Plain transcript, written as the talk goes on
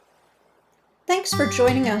Thanks for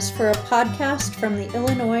joining us for a podcast from the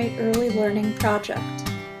Illinois Early Learning Project.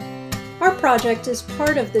 Our project is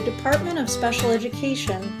part of the Department of Special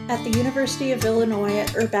Education at the University of Illinois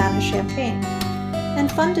at Urbana-Champaign and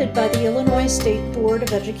funded by the Illinois State Board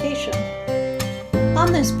of Education.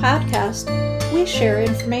 On this podcast, we share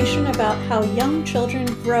information about how young children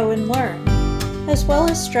grow and learn, as well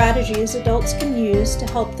as strategies adults can use to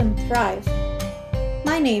help them thrive.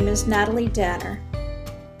 My name is Natalie Danner.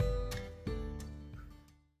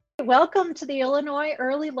 Welcome to the Illinois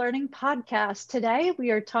Early Learning Podcast. Today,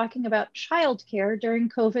 we are talking about childcare during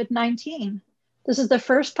COVID-19. This is the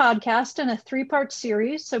first podcast in a three-part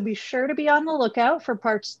series, so be sure to be on the lookout for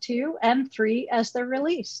parts 2 and 3 as they're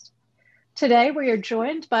released. Today, we are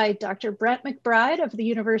joined by Dr. Brent McBride of the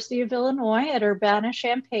University of Illinois at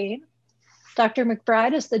Urbana-Champaign. Dr.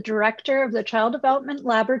 McBride is the director of the Child Development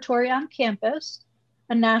Laboratory on campus,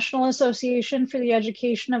 a National Association for the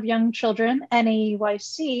Education of Young Children,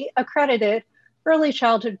 NAEYC, accredited early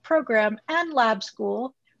childhood program and lab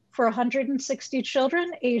school for 160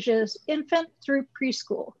 children ages infant through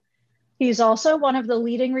preschool. He's also one of the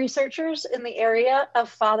leading researchers in the area of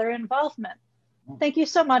father involvement. Thank you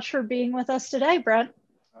so much for being with us today, Brent.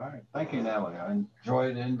 All right, thank you, Natalie. I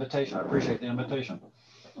enjoyed the invitation. I appreciate the invitation.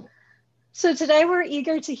 So today we're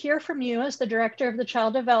eager to hear from you as the director of the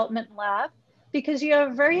Child Development Lab, because you have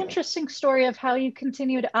a very interesting story of how you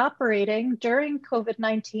continued operating during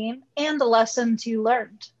COVID-19 and the lessons you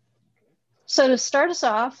learned. So to start us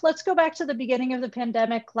off, let's go back to the beginning of the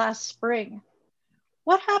pandemic last spring.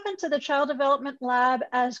 What happened to the Child Development Lab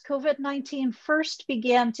as COVID-19 first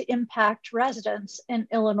began to impact residents in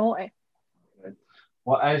Illinois?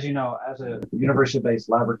 Well, as you know, as a university-based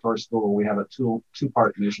laboratory school, we have a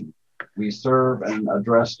two-part mission. We serve and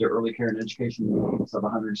address the early care and education needs of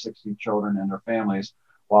 160 children and their families,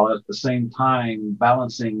 while at the same time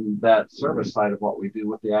balancing that service side of what we do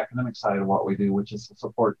with the academic side of what we do, which is to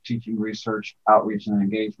support teaching, research, outreach, and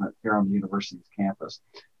engagement here on the university's campus.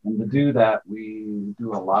 And to do that, we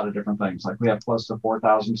do a lot of different things. Like we have close to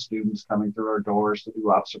 4,000 students coming through our doors to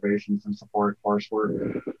do observations and support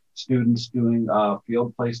coursework, students doing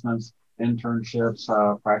field placements, internships,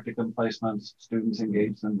 practicum placements, students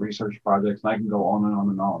engaged in research projects, and I can go on and on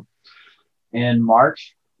and on. In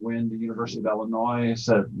March, when the University of Illinois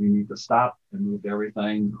said we need to stop and moved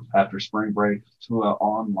everything after spring break to an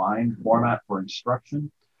online format for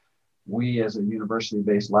instruction, we as a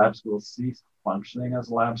university-based lab school ceased functioning as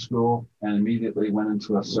a lab school and immediately went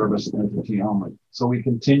into a service entity only. So we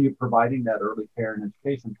continued providing that early care and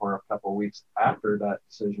education for a couple of weeks after that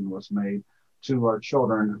decision was made to our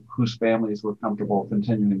children whose families were comfortable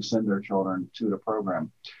continuing to send their children to the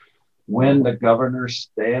program. When the governor's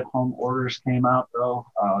stay-at-home orders came out, though,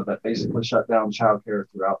 that basically shut down childcare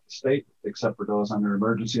throughout the state, except for those under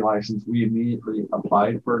emergency license, we immediately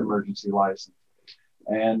applied for an emergency license.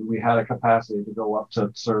 And we had a capacity to go up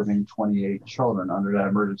to serving 28 children under that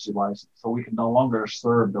emergency license. So we could no longer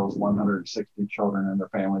serve those 160 children and their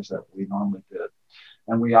families that we normally did.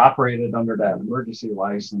 And we operated under that emergency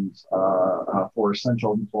license for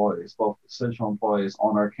essential employees, both essential employees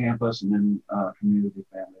on our campus and in community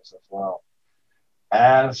families as well.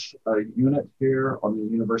 As a unit here on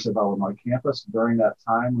the University of Illinois campus, during that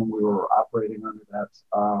time when we were operating under that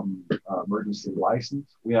emergency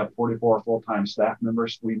license, we have 44 full-time staff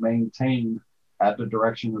members. We maintained, at the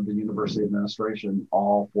direction of the university administration,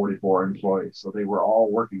 all 44 employees. So they were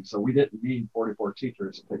all working. So we didn't need 44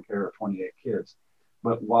 teachers to take care of 28 kids.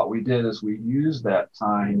 But what we did is we used that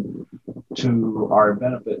time to our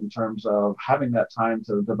benefit in terms of having that time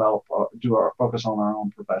to develop, focus on our own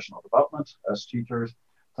professional development as teachers,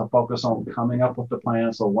 to focus on coming up with the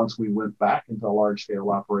plan. So once we went back into a large scale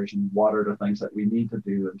operation, what are the things that we need to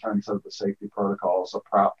do in terms of the safety protocols,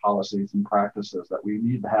 the policies and practices that we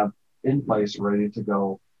need to have in place ready to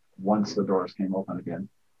go once the doors came open again.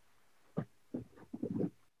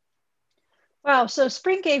 Wow, so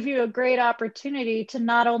spring gave you a great opportunity to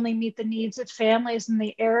not only meet the needs of families in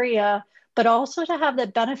the area, but also to have the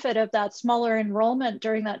benefit of that smaller enrollment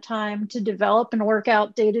during that time to develop and work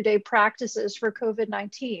out day-to-day practices for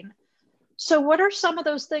COVID-19. So what are some of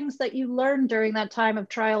those things that you learned during that time of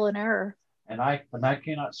trial and error? And I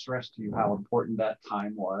cannot stress to you how important that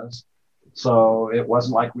time was. So it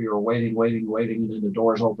wasn't like we were waiting, and then the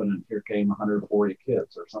doors open and here came 140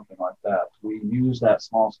 kids or something like that. We used that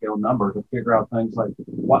small scale number to figure out things like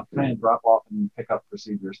what kind of drop off and pick up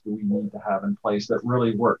procedures do we need to have in place that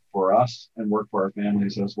really work for us and work for our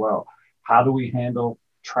families as well. How do we handle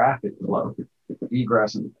traffic flow,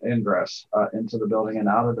 egress and ingress into the building and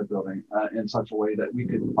out of the building in such a way that we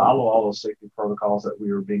could follow all those safety protocols that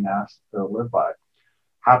we were being asked to live by.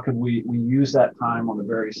 How could we use that time on a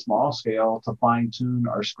very small scale to fine tune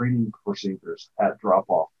our screening procedures at drop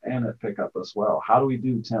off and at pickup as well? How do we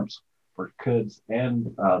do temps for kids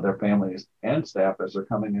and their families and staff as they're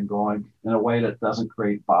coming and going in a way that doesn't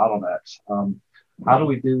create bottlenecks? How do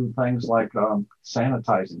we do things like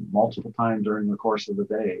sanitizing multiple times during the course of the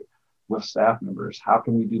day with staff members? How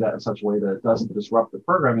can we do that in such a way that it doesn't disrupt the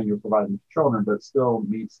programming you're providing to children, but still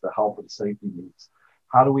meets the health and safety needs?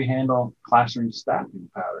 How do we handle classroom staffing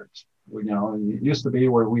patterns? It used to be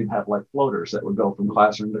where we'd have like floaters that would go from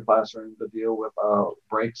classroom to classroom to deal with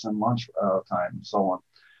breaks and lunch time and so on.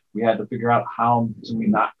 We had to figure out how do we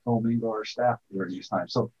not commingle our staff during these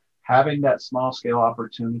times. So having that small scale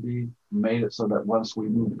opportunity made it so that once we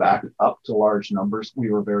moved back up to large numbers,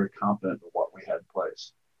 we were very confident of what we had in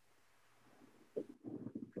place.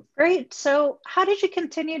 Great. So how did you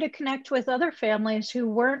continue to connect with other families who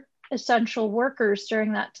weren't essential workers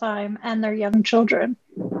during that time and their young children?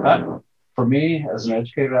 For me, as an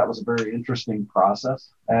educator, that was a very interesting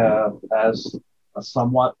process. As a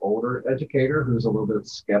somewhat older educator who's a little bit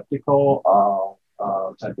skeptical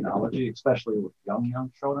of technology, especially with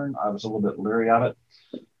young children, I was a little bit leery of it.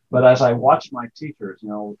 But as I watched my teachers,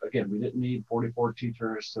 again, we didn't need 44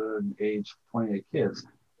 teachers to engage 28 kids.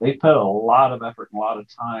 They put a lot of effort and a lot of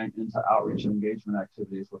time into outreach and engagement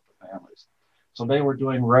activities with the families. So they were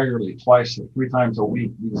doing regularly, twice or three times a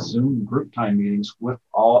week, these Zoom group time meetings with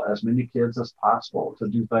as many kids as possible to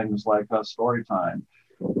do things like story time,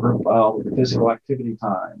 group physical activity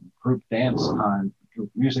time, group dance time, group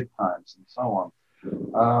music times, and so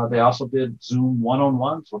on. They also did Zoom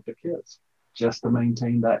one-on-ones with the kids just to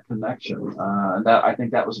maintain that connection. And I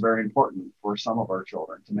think that was very important for some of our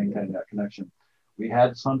children to maintain that connection. We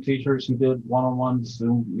had some teachers who did one-on-one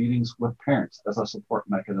Zoom meetings with parents as a support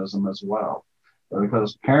mechanism as well,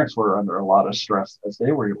 because parents were under a lot of stress as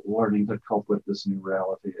they were learning to cope with this new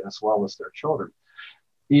reality as well as their children.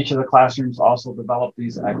 Each of the classrooms also developed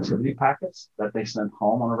these activity packets that they sent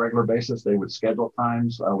home on a regular basis. They would schedule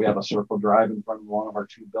times. We have a circle drive in front of one of our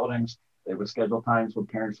two buildings. They would schedule times when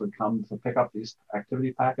parents would come to pick up these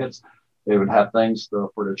activity packets. They would have things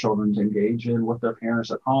for the children to engage in with their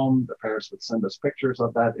parents at home. The parents would send us pictures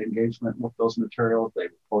of that engagement with those materials. They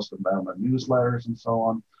would post them on the newsletters and so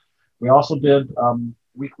on. We also did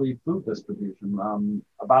weekly food distribution.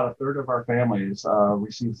 About a third of our families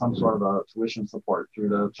received some sort of a tuition support through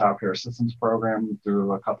the Child Care Assistance Program,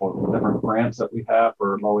 through a couple of different grants that we have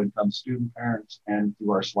for low-income student parents, and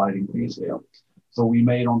through our sliding fee scale. So we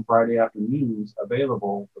made on Friday afternoons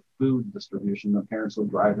available the food distribution. The parents would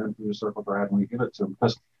drive in through the Circle Drive and we give it to them,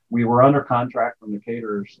 because we were under contract from the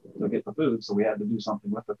caterers to get the food. So we had to do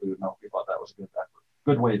something with the food. And we thought that was a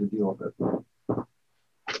good way to deal with it.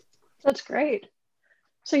 That's great.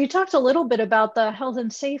 So you talked a little bit about the health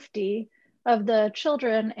and safety of the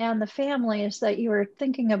children and the families that you were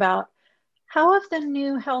thinking about. How have the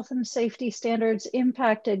new health and safety standards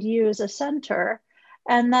impacted you as a center?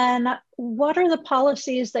 And then what are the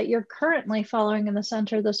policies that you're currently following in the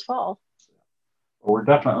center this fall? Well, we're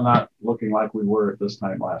definitely not looking like we were at this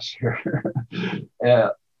time last year.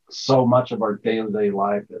 So much of our day-to-day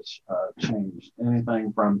life has changed.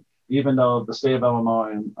 Anything from, even though the state of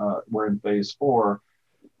Illinois, we're in phase 4,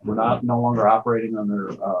 we're no longer operating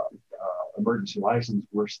under emergency license,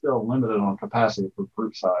 we're still limited on capacity for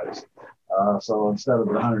group size. So instead of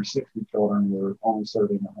the 160 children, we're only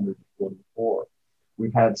serving 144.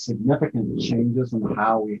 We've had significant changes in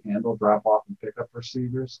how we handle drop-off and pickup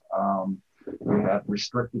procedures. We have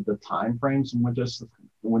restricted the time frames in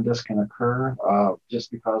when this can occur, just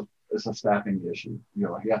because it's a staffing issue.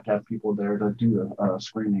 You have to have people there to do the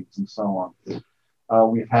screenings and so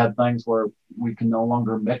on. We've had things where we can no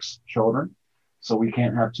longer mix children. So we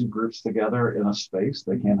can't have two groups together in a space.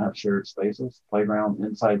 They can't have shared spaces, playground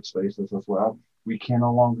inside spaces as well. We can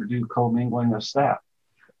no longer do commingling of staff,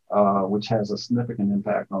 which has a significant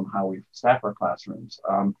impact on how we staff our classrooms.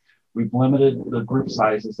 We've limited the group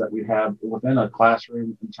sizes that we have within a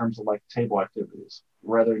classroom in terms of like table activities.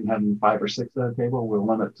 Rather than having 5 or 6 at a table, we'll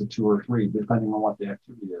limit to 2 or 3, depending on what the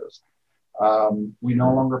activity is. We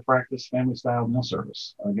no longer practice family style meal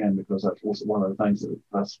service, again, because that was one of the things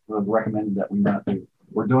that's recommended that we not do.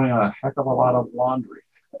 We're doing a heck of a lot of laundry,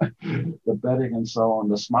 the bedding and so on,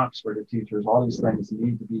 the smocks for the teachers, all these things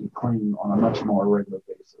need to be cleaned on a much more regular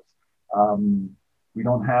basis. We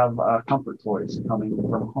don't have comfort toys coming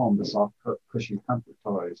from home, the soft, cushy comfort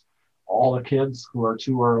toys. All the kids who are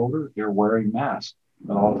 2 or older, they're wearing masks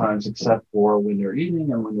at all times, except for when they're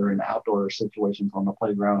eating and when they're in outdoor situations on the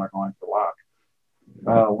playground or going for a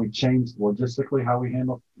walk. We changed logistically how we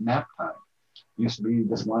handle nap time. Used to be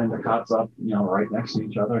just line the cots up, right next to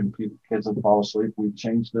each other, and kids would fall asleep. We've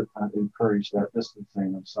changed it to encourage that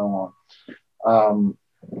distancing and so on.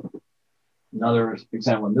 Another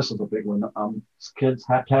example, and this is a big one, kids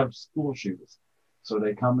have to have school shoes. So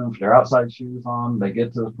they come in with their outside shoes on, they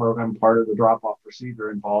get to the program. Part of the drop-off procedure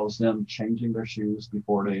involves them changing their shoes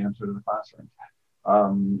before they enter the classroom.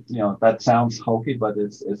 That sounds hokey, but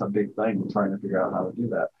it's a big thing, trying to figure out how to do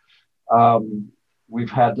that. We've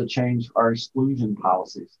had to change our exclusion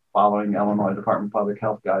policies following Illinois Department of Public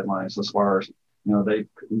Health guidelines as far as, they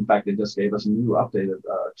just gave us a new updated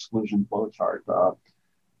exclusion flow chart.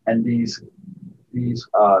 And these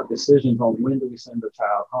decisions on when do we send a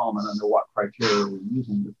child home and under what criteria we're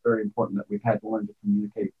using, it's very important that we've had to learn to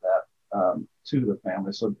communicate that to the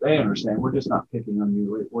family so they understand we're just not picking on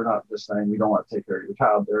you. We're not just saying we don't want to take care of your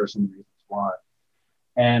child. There are some reasons why.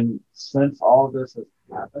 And since all of this has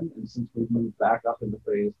happened, and since we've moved back up into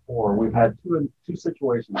phase 4, we've had two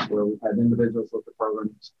situations where we've had individuals with the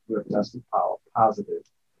programs who have tested positive.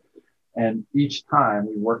 And each time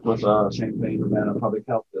we worked with Champaign-Urbana Public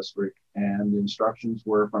Health District, and the instructions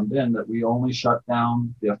were from them that we only shut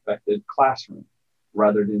down the affected classroom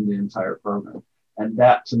rather than the entire program. And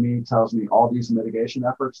that, to me, tells me all these mitigation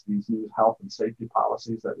efforts, these new health and safety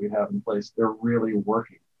policies that we have in place, they're really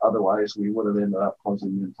working. Otherwise, we would have ended up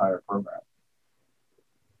closing the entire program.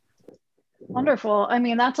 Wonderful. I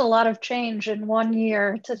mean, that's a lot of change in 1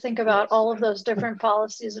 year to think about all of those different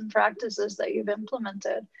policies and practices that you've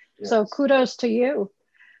implemented. Yes. So kudos to you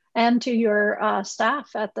and to your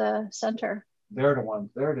staff at the center. They're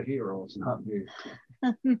the heroes, not me.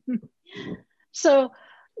 So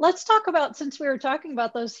let's talk about, since we were talking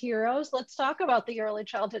about those heroes, let's talk about the early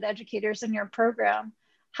childhood educators in your program.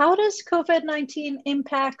 How does COVID-19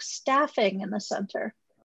 impact staffing in the center?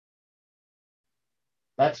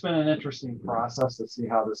 That's been an interesting process to see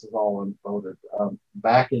how this has all unfolded.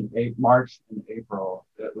 Back in March and April,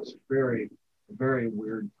 it was very, very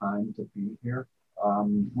weird time to be here.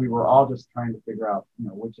 We were all just trying to figure out,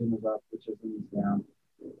 which end is up, which end is down.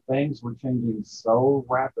 Things were changing so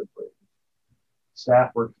rapidly.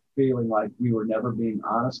 Staff were feeling like we were never being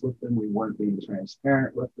honest with them. We weren't being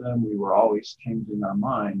transparent with them. We were always changing our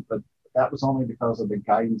mind. But that was only because of the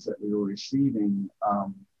guidance that we were receiving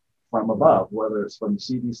from above, whether it's from the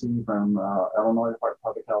CDC, from Illinois Department of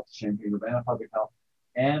Public Health, Champaign-Urbana Public Health,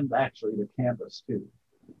 and actually the campus too.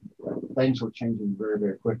 Things were changing very,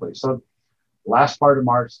 very quickly. So last part of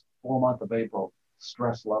March, full month of April,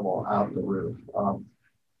 stress level out the roof.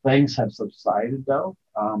 Things have subsided though.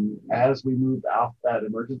 As we moved out that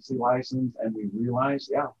emergency license and we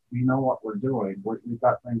realized, we know what we're doing. We've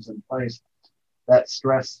got things in place. That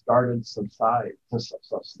stress started to subside,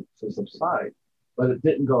 but it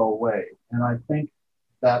didn't go away. And I think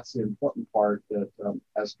that's the important part that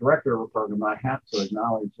as director of a program, I have to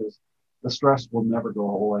acknowledge is the stress will never go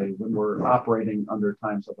away when we're operating under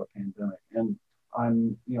times of a pandemic. And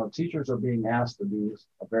teachers are being asked to do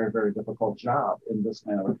a very, very difficult job in this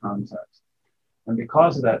kind of a context. And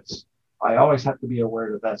because of that, I always have to be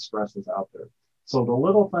aware that stress is out there. So the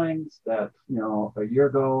little things that, a year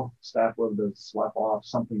ago, staff would have slept off,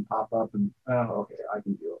 something pop up and, okay, I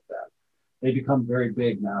can deal with that. They become very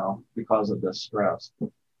big now because of this stress.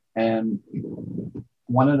 And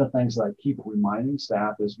one of the things that I keep reminding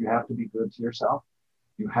staff is you have to be good to yourself.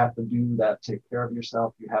 You have to do that, take care of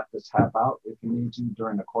yourself. You have to tap out if you need to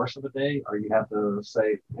during the course of a day, or you have to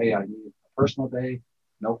say, hey, I need a personal day,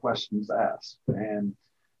 no questions asked. And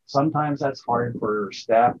sometimes that's hard for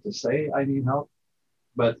staff to say, I need help.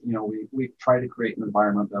 But, we try to create an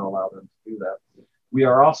environment that allows them to do that. We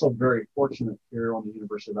are also very fortunate here on the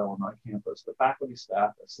University of Illinois campus. The faculty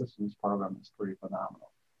staff assistance program is pretty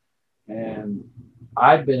phenomenal. And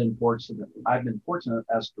I've been fortunate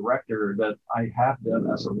as director that I have them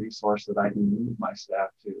as a resource that I can move my staff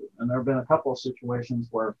to. And there have been a couple of situations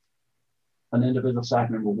where an individual staff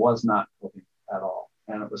member was not cooking at all.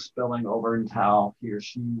 And it was spilling over into how he or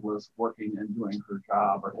she was working and doing her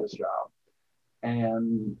job or his job.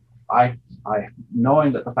 And I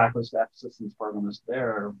knowing that the faculty staff assistance program is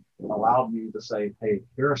there allowed me to say, hey,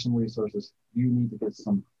 here are some resources. You need to get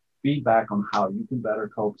some feedback on how you can better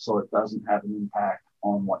cope so it doesn't have an impact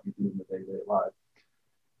on what you do in the day-to-day life.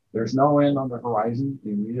 There's no end on the horizon,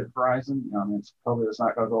 the immediate horizon. COVID is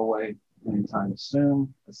not going to go away anytime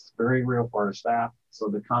soon. It's very real for our staff. So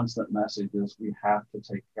the constant message is we have to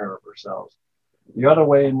take care of ourselves. The other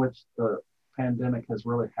way in which the pandemic has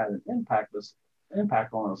really had an impact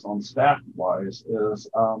on us on staff-wise is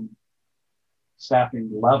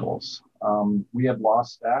staffing levels. We have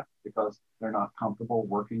lost staff because they're not comfortable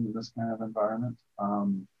working in this kind of environment.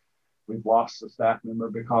 We've lost a staff member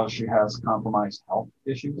because she has compromised health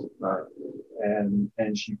issues,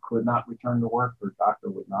 and she could not return to work. Her doctor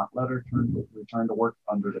would not let her return to work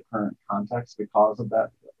under the current context because of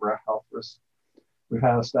that health risk. We've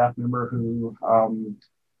had a staff member who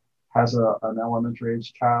has an elementary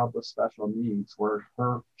age child with special needs, where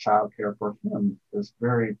her child care for him is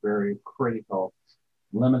very, very critical.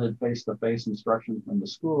 Limited face-to-face instruction from the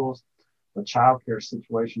schools. The child care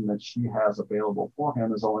situation that she has available for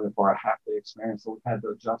him is only for a half-day experience. So we've had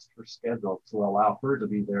to adjust her schedule to allow her to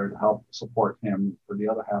be there to help support him for the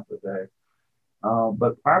other half of the day.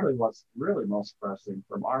 But probably what's really most pressing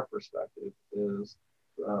from our perspective is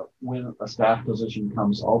when a staff position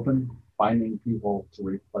comes open, finding people to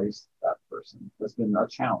replace that person has been a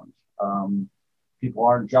challenge. People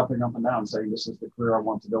aren't jumping up and down saying, this is the career I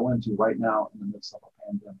want to go into right now in the midst of a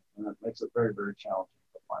pandemic. And it makes it very, very challenging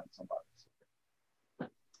to find somebody.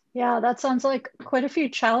 Yeah, that sounds like quite a few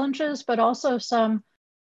challenges, but also some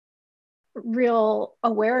real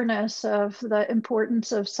awareness of the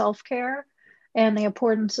importance of self-care and the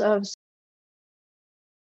importance of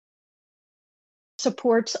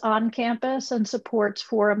supports on campus and supports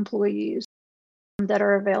for employees that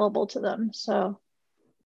are available to them. So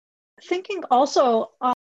thinking also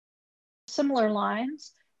on similar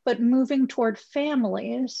lines, but moving toward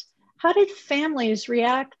families, how did families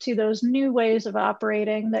react to those new ways of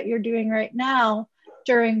operating that you're doing right now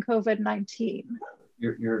during COVID-19?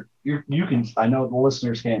 You can, I know the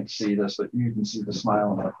listeners can't see this, but you can see the smile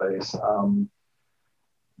on my face.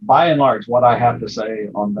 By and large, what I have to say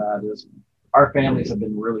on that is our families have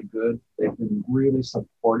been really good. They've been really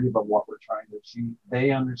supportive of what we're trying to achieve. They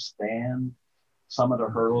understand some of the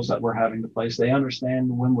hurdles that we're having to face. They understand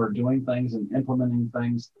when we're doing things and implementing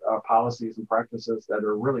things, policies and practices that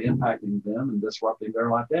are really impacting them and disrupting their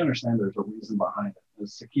life. They understand there's a reason behind it.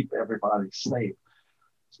 It's to keep everybody safe.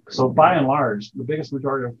 So by and large, the biggest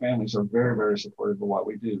majority of families are very, very supportive of what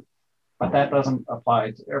we do. But that doesn't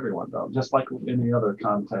apply to everyone, though. Just like with any other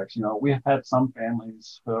context, we have had some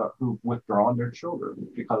families who've withdrawn their children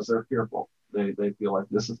because they're fearful. They feel like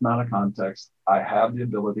this is not a context. I have the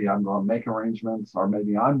ability. I'm going to make arrangements, or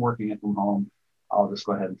maybe I'm working from home. I'll just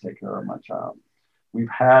go ahead and take care of my child. We've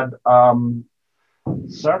had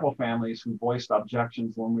several families who voiced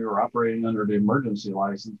objections when we were operating under the emergency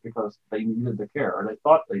license because they needed the care, or they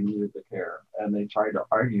thought they needed the care, and they tried to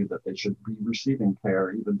argue that they should be receiving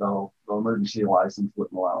care even though the emergency license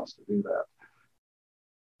wouldn't allow us to do that.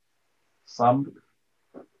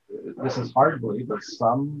 This is hard to believe, but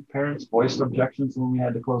some parents voiced objections when we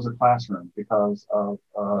had to close a classroom because of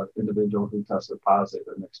individual who tested positive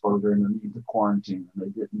and exposure and the need to quarantine, and they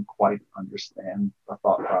didn't quite understand the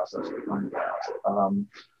thought process behind that.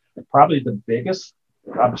 Probably the biggest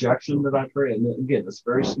objection that I've heard, and again, it's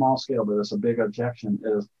very small scale, but it's a big objection,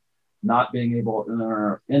 is not being able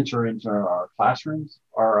to enter into our classrooms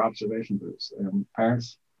or our observation booths. And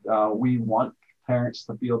parents, we want parents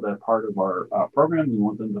to feel they're part of our program. We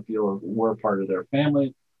want them to feel we're part of their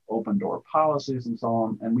family, open door policies and so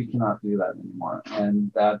on, and we cannot do that anymore.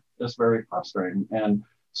 And that is very frustrating. And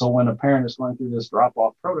so when a parent is going through this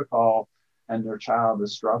drop-off protocol and their child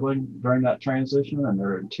is struggling during that transition and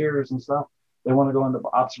they're in tears and stuff, they want to go into the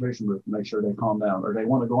observation booth to make sure they calm down, or they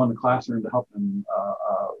want to go in the classroom to help them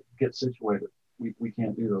get situated. We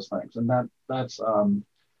can't do those things. And that's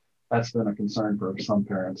been a concern for some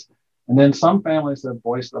parents. And then some families have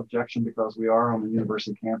voiced objection because we are on the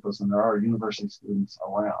university campus and there are university students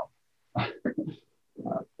around.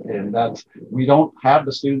 And we don't have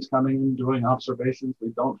the students coming in doing observations. We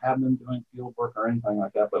don't have them doing field work or anything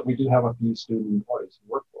like that, but we do have a few student employees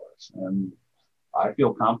who work for us. And I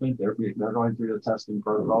feel confident they're going through the testing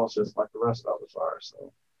protocols just like the rest of us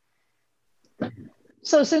are.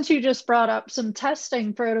 So since you just brought up some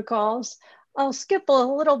testing protocols, I'll skip a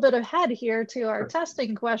little bit ahead here to our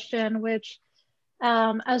testing question, which,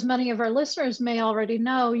 as many of our listeners may already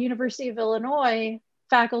know, University of Illinois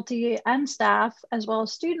faculty and staff, as well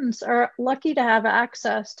as students, are lucky to have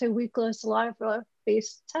access to weekly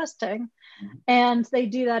saliva-based testing. And they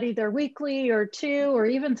do that either weekly or 2 or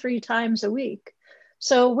even 3 times a week.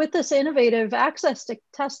 So with this innovative access to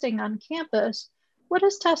testing on campus, what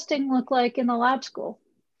does testing look like in the lab school?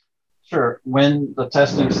 Sure. When the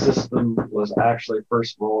testing system was actually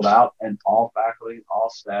first rolled out and all faculty, all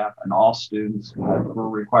staff, and all students were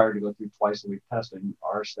required to go through twice a week testing,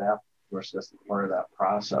 our staff was just part of that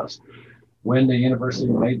process. When the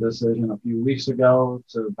university made the decision a few weeks ago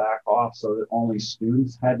to back off so that only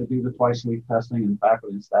students had to do the twice a week testing and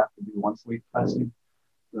faculty and staff to do once a week testing,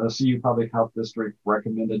 the CU Public Health District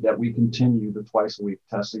recommended that we continue the twice a week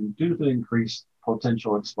testing due to the increased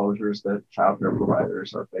potential exposures that childcare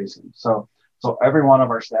providers are facing. So every one of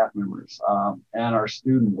our staff members and our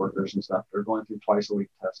student workers and stuff, they're going through twice a week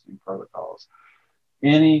testing protocols.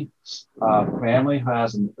 Any family who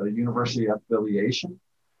has a university affiliation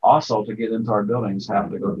also to get into our buildings have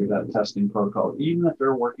to go through that testing protocol. Even if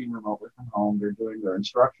they're working remotely from home, they're doing their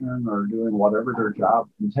instruction or doing whatever their job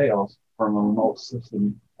entails from a remote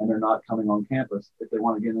system, and they're not coming on campus. If they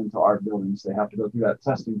want to get into our buildings, they have to go through that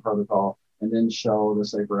testing protocol and then show the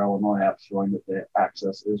Safer Illinois app showing that the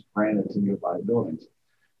access is granted to nearby buildings.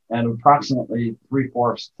 And approximately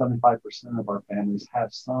 75% of our families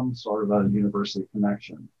have some sort of a university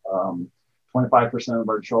connection. 25% of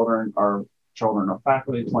our children are children of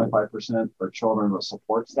faculty, 25% are children of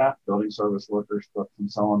support staff, building service workers, cooks,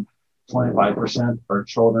 and so on. 25% are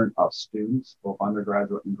children of students, both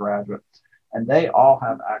undergraduate and graduate. And they all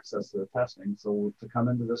have access to the testing. So to come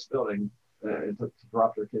into this building, to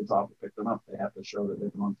drop their kids off and pick them up, they have to show that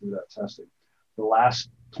they've gone through that testing. The last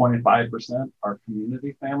 25% are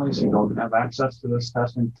community families who don't have access to this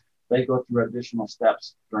testing. They go through additional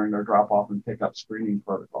steps during their drop-off and pickup screening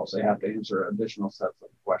protocols. They have to answer additional sets of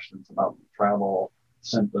questions about travel,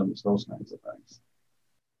 symptoms, those kinds of things.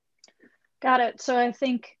 Got it. So I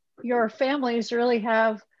think your families really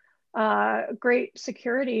have great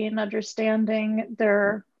security in understanding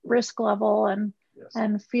their risk level and yes,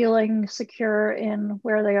 and feeling secure in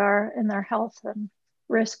where they are in their health and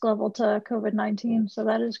risk level to COVID-19. So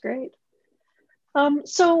that is great.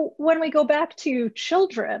 So when we go back to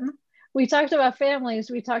children, we talked about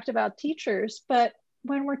families, we talked about teachers, but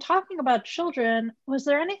when we're talking about children, was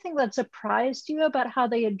there anything that surprised you about how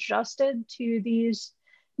they adjusted to these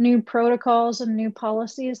new protocols and new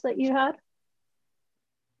policies that you had?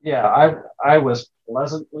 Yeah, I was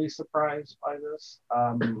pleasantly surprised by this.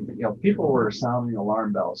 People were sounding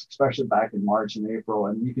alarm bells, especially back in March and April,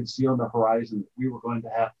 and we could see on the horizon that we were going to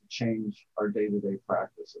have to change our day-to-day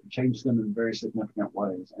practice and change them in very significant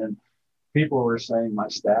ways. And people were saying, my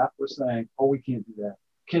staff was saying, oh, we can't do that.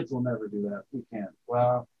 Kids will never do that. We can't.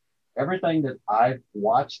 Well, everything that I've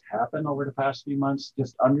watched happen over the past few months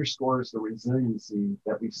just underscores the resiliency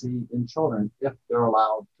that we see in children if they're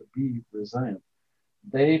allowed to be resilient.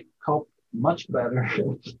 They cope much better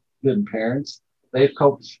than parents. They've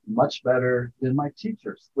coped much better than my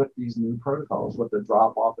teachers with these new protocols, with the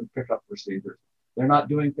drop-off and pickup procedures. They're not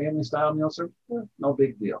doing family-style meal service. No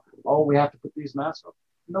big deal. Oh, we have to put these masks on.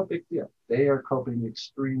 No big deal. They are coping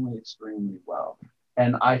extremely, extremely well.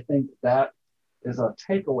 And I think that is a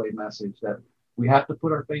takeaway message that we have to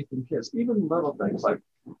put our faith in kids, even little things like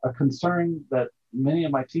a concern that many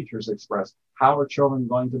of my teachers expressed. How are children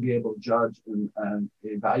going to be able to judge and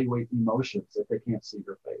evaluate emotions if they can't see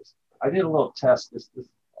your face? I did a little test, this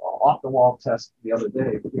off the wall test the other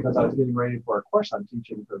day because I was getting ready for a course I'm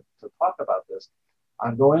teaching to talk about this.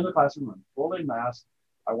 I go in the classroom, I'm fully masked.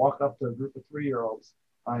 I walk up to a group of 3-year-olds.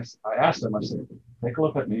 I asked them, I said, take a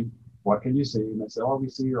look at me. What can you see? And they said, oh, we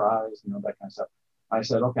see your eyes, that kind of stuff. I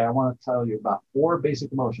said, okay, I want to tell you about 4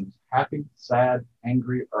 basic emotions: happy, sad,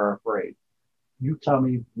 angry, or afraid. You tell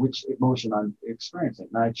me which emotion I'm experiencing.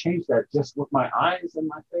 And I changed that just with my eyes and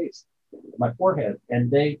my face, my forehead, and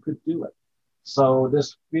they could do it. So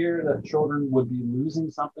this fear that children would be losing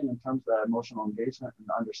something in terms of that emotional engagement and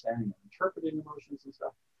understanding and interpreting emotions and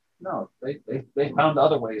stuff, no, they found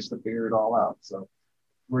other ways to figure it all out. So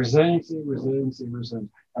resiliency.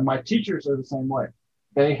 And my teachers are the same way.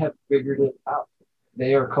 They have figured it out.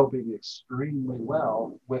 They are coping extremely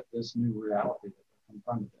well with this new reality that they're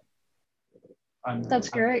confronted in. That's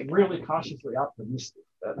great. I'm really cautiously optimistic.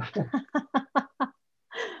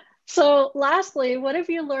 So lastly, what have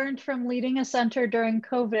you learned from leading a center during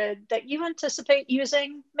COVID that you anticipate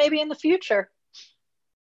using maybe in the future?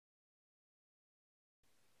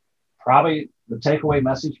 Probably the takeaway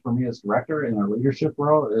message for me as director in our leadership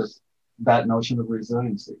role is that notion of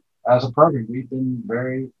resiliency. As a program, we've been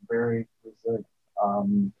very, very resilient.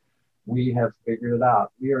 We have figured it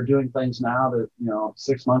out. We are doing things now that,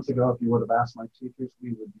 6 months ago, if you would have asked my teachers, we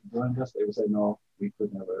would be doing this, they would say, no, we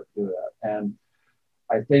could never do that. And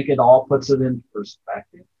I think it all puts it in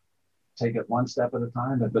perspective. Take it one step at a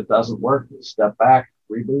time. If it doesn't work, step back,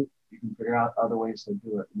 reboot. You can figure out other ways to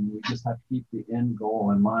do it. And we just have to keep the end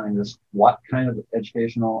goal in mind is what kind of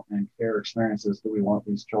educational and care experiences do we want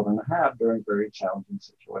these children to have during very challenging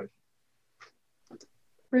situations.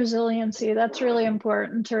 Resiliency, that's really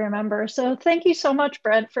important to remember. So thank you so much,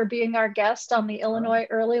 Brent, for being our guest on the Illinois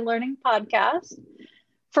Early Learning Podcast.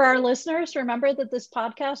 For our listeners, remember that this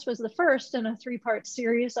podcast was the first in a 3-part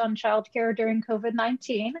series on childcare during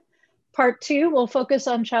COVID-19. Part 2 will focus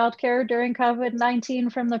on childcare during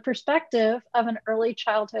COVID-19 from the perspective of an early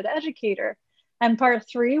childhood educator. And Part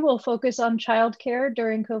 3 will focus on childcare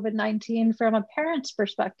during COVID-19 from a parent's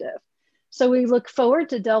perspective. So we look forward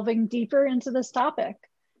to delving deeper into this topic.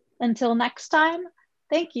 Until next time,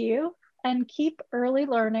 thank you, and keep early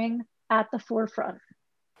learning at the forefront.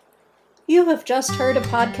 You have just heard a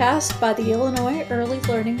podcast by the Illinois Early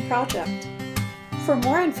Learning Project. For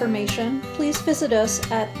more information, please visit us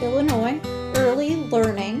at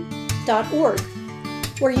illinoisearlylearning.org,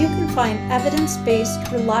 where you can find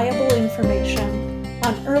evidence-based, reliable information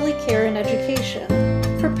on early care and education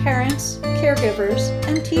for parents, caregivers,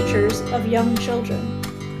 and teachers of young children.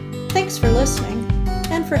 Thanks for listening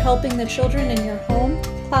and for helping the children in your home,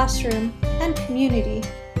 classroom, and community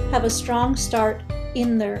have a strong start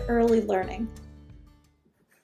in their early learning.